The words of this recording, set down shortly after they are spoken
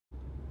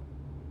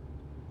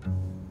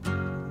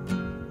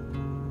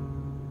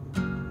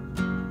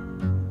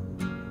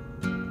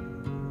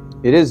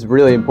It is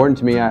really important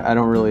to me. I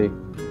don't really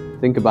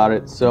think about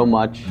it so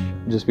much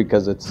just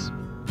because it's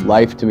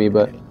life to me,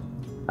 but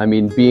I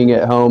mean, being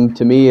at home,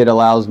 to me, it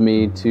allows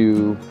me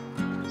to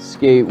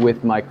skate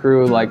with my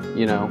crew. Like,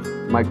 you know,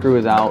 my crew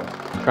is out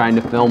trying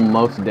to film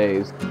most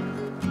days.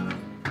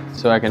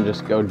 So I can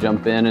just go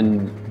jump in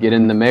and get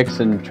in the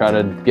mix and try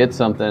to get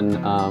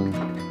something.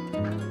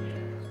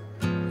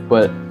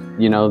 But,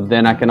 you know,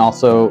 then I can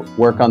also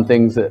work on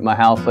things at my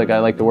house. Like I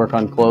like to work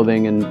on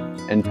clothing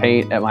and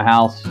paint at my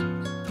house.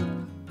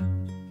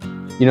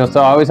 You know,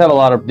 so I always have a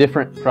lot of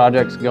different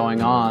projects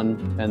going on,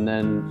 and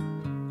then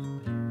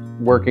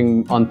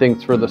working on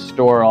things for the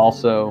store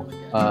also.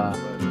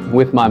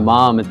 With my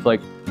mom, it's like,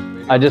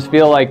 I just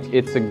feel like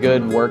it's a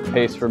good work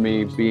pace for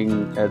me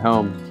being at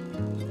home.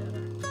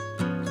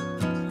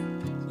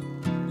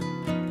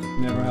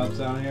 Never helps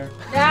out here?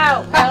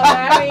 No, well,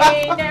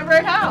 I mean, never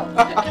at home.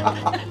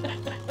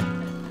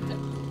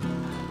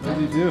 What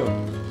do you do?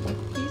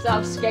 He's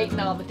off skating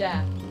all the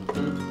time.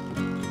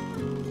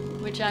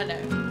 Which I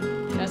know.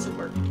 Doesn't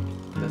work.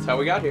 That's how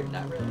we got here.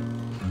 Not really.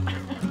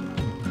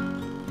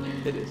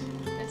 It is.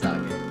 It's all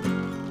good.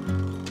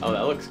 Oh,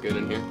 that looks good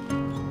in here.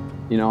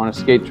 You know, on a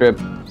skate trip,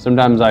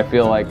 sometimes I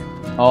feel like,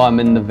 oh, I'm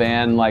in the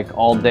van like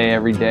all day,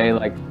 every day.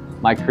 Like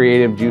my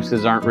creative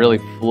juices aren't really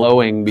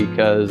flowing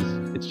because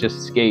it's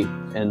just skate.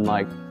 And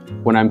like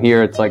when I'm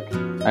here, it's like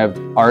I have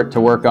art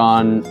to work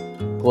on,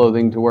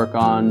 clothing to work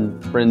on,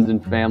 friends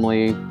and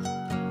family,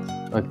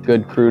 a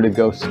good crew to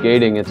go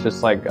skating. It's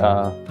just like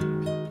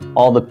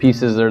all the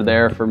pieces are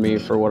there for me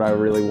for what I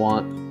really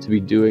want to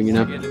be doing, you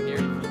know? There's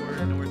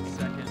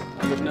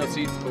no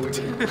seats, but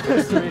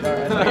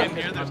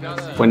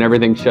when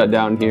everything shut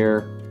down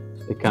here,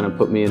 it kind of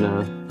put me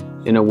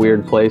in a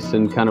weird place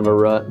and kind of a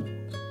rut.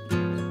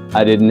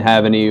 I didn't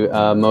have any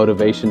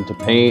motivation to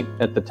paint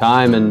at the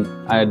time, and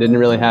I didn't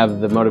really have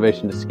the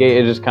motivation to skate.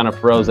 It just kind of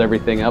froze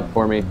everything up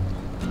for me.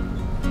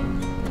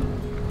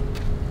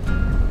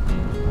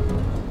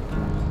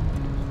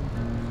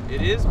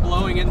 It is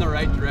blowing in the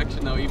right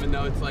direction though, even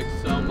though it's like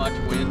so much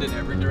wind in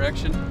every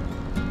direction.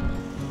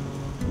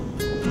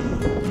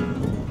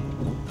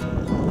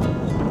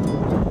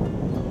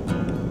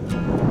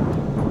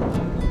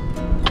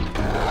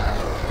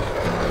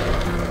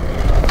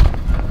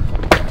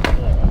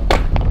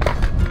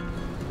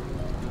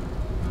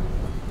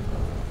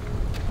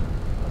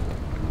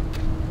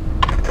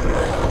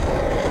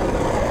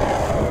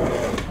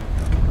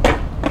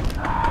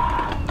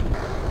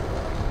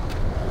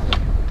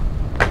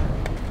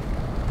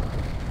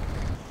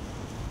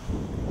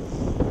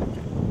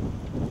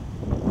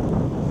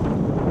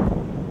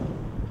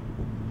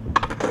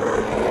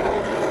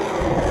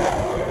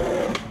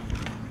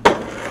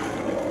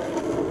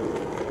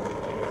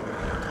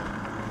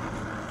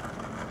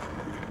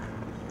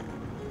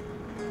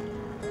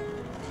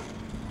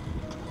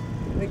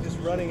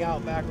 Running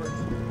out backwards.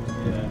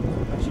 Yeah.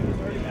 I should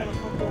have already had a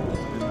football.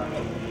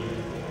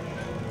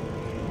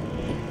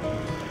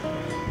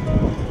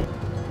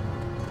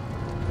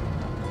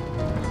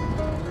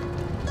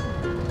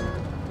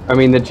 I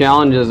mean, the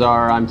challenges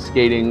are I'm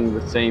skating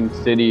the same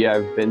city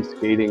I've been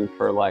skating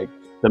for like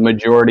the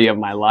majority of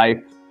my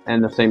life,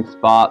 and the same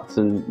spots,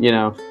 and you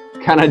know,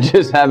 kind of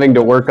just having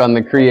to work on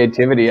the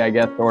creativity, I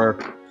guess, or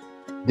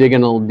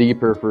digging a little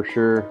deeper for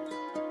sure.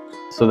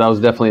 So that was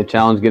definitely a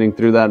challenge getting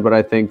through that, but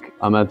I think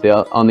I'm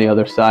on the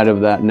other side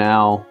of that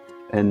now,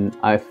 and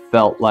I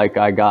felt like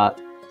I got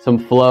some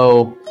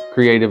flow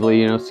creatively,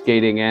 you know,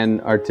 skating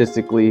and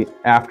artistically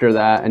after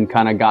that, and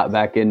kind of got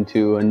back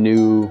into a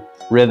new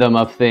rhythm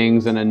of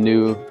things and a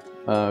new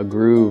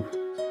groove.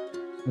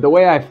 The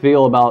way I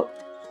feel about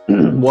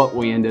what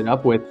we ended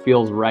up with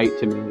feels right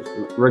to me,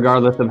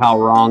 regardless of how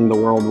wrong the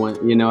world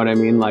went, you know what I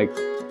mean? Like,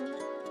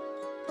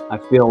 I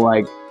feel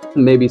like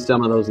maybe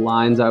some of those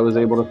lines I was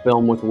able to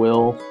film with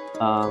Will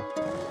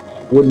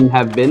wouldn't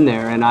have been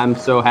there, and I'm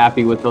so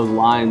happy with those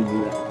lines.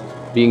 And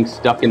being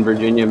stuck in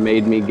Virginia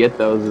made me get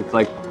those. It's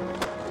like,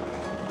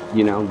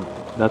 you know,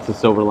 that's a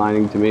silver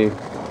lining to me.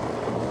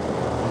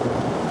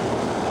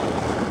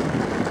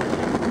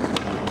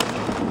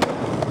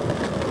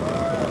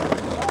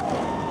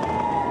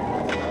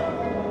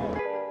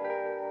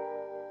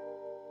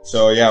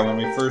 So yeah, when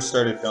we first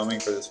started filming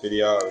for this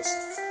video, I was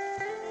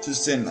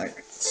just in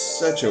like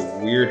such a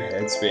weird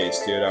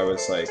headspace, dude. I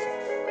was like,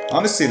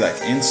 honestly, like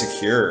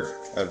insecure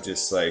of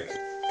just like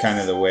kind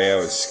of the way I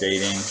was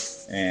skating,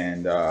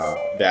 and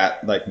that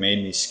like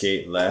made me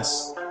skate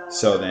less.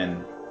 So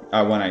then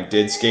when I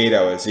did skate,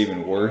 I was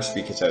even worse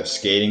because I was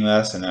skating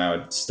less, and then I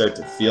would start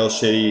to feel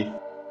shitty.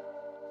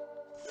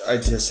 I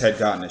just had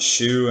gotten a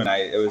shoe, and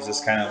it was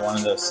just kind of one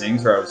of those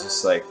things where I was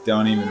just like,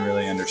 don't even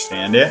really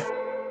understand it.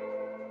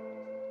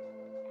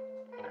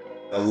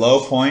 The low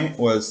point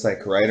was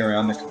like right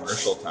around the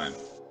commercial time.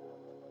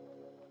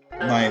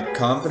 My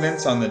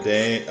confidence on the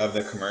day of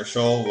the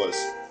commercial was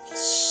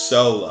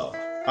so low.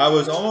 I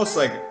was almost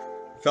like,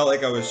 felt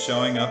like I was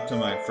showing up to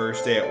my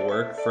first day at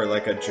work for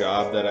like a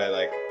job that I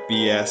like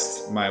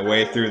BS'd my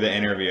way through the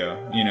interview,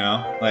 you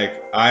know?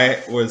 Like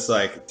I was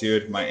like,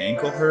 dude, my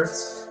ankle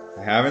hurts.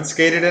 I haven't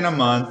skated in a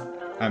month.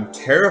 I'm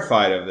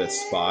terrified of this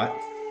spot,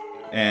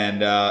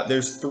 and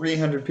there's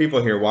 300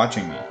 people here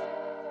watching me.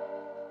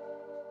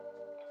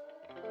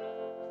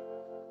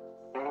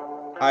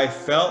 I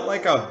felt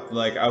like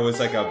I was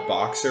like a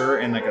boxer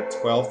in like a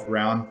 12th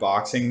round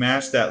boxing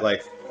match that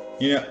like,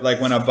 you know, like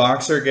when a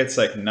boxer gets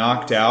like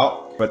knocked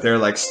out, but they're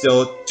like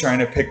still trying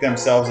to pick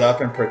themselves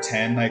up and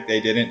pretend like they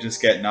didn't just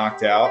get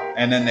knocked out,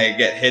 and then they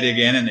get hit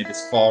again and they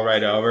just fall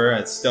right over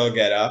and still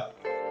get up.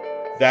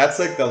 That's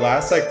like the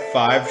last like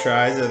 5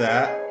 tries of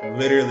that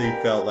literally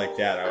felt like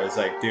that. I was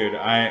like, dude,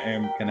 I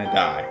am gonna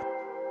die.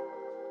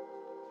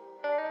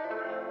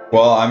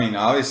 Well, I mean,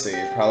 obviously,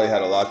 it probably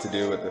had a lot to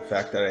do with the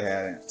fact that I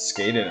hadn't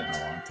skated in a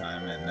long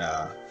time,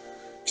 and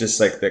just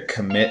like the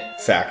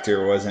commit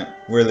factor wasn't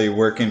really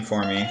working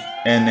for me.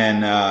 And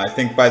then I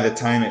think by the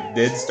time it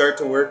did start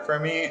to work for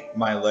me,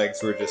 my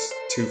legs were just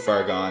too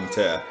far gone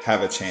to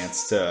have a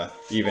chance to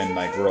even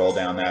like roll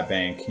down that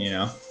bank, you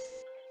know?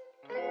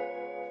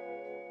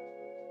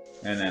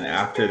 And then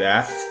after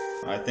that,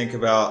 I think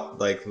about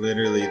like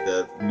literally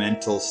the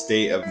mental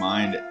state of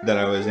mind that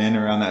I was in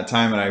around that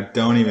time, and I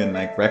don't even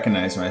like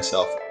recognize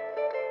myself.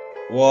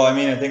 Well, I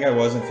mean, I think I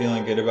wasn't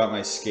feeling good about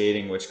my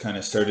skating, which kind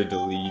of started to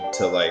lead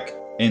to like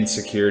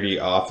insecurity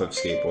off of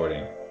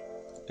skateboarding.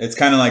 It's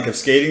kind of like if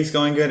skating's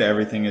going good,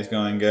 everything is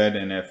going good,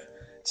 and if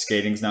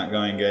skating's not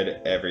going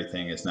good,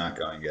 everything is not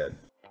going good.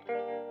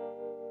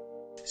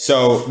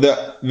 So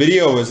the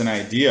video was an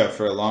idea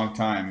for a long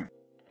time.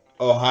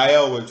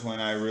 Ohio was when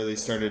I really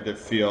started to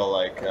feel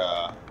like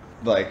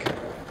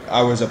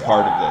I was a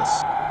part of this.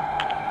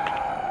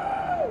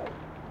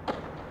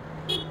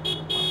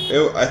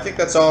 I think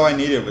that's all I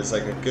needed was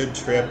like a good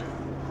trip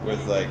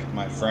with like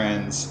my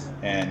friends,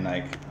 and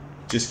like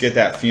just get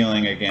that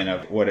feeling again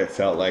of what it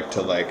felt like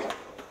to like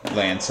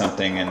land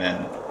something and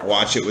then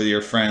watch it with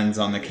your friends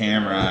on the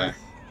camera.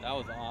 That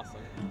was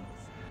awesome.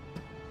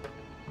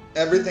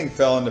 Everything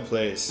fell into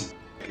place.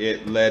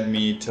 It led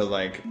me to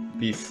like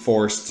be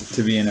forced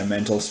to be in a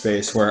mental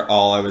space where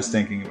all I was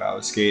thinking about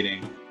was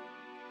skating.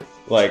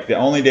 Like the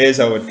only days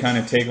I would kind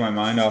of take my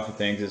mind off of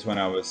things is when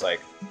I was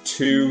like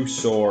too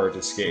sore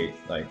to skate.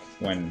 Like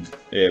when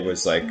it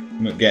was like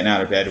getting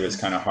out of bed was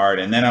kind of hard,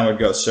 and then I would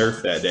go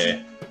surf that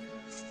day.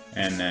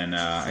 And then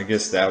I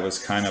guess that was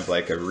kind of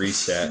like a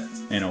reset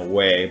in a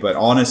way. But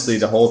honestly,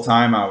 the whole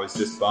time I was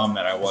just bummed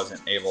that I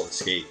wasn't able to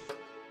skate.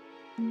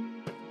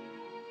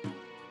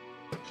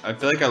 I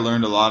feel like I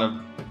learned a lot of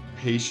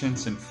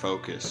patience and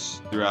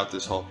focus throughout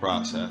this whole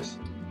process,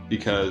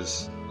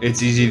 because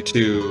it's easy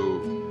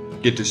to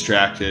get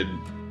distracted.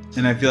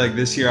 And I feel like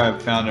this year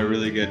I've found a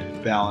really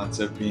good balance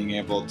of being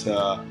able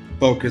to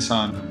focus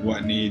on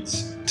what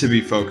needs to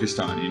be focused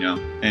on, you know,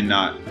 and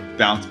not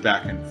bounce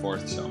back and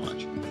forth so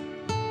much.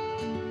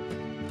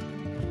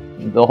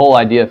 The whole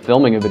idea of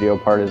filming a video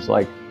part is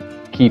like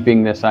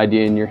keeping this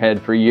idea in your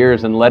head for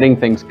years and letting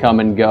things come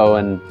and go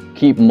and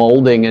keep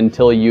molding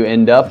until you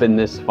end up in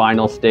this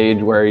final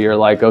stage where you're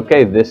like,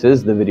 okay, this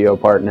is the video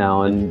part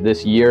now. And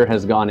this year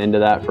has gone into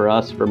that for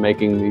us, for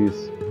making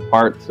these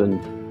parts. And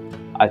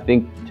I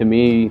think, to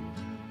me,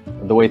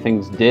 the way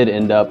things did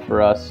end up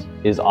for us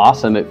is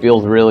awesome. It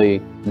feels really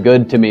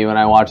good to me when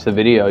I watch the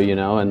video, you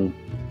know, and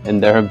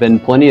there have been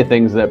plenty of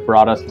things that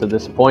brought us to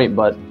this point,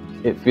 but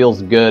it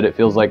feels good. It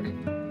feels like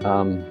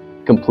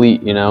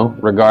complete, you know,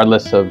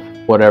 regardless of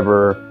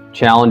whatever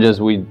challenges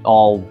we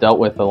all dealt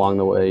with along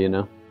the way, you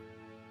know.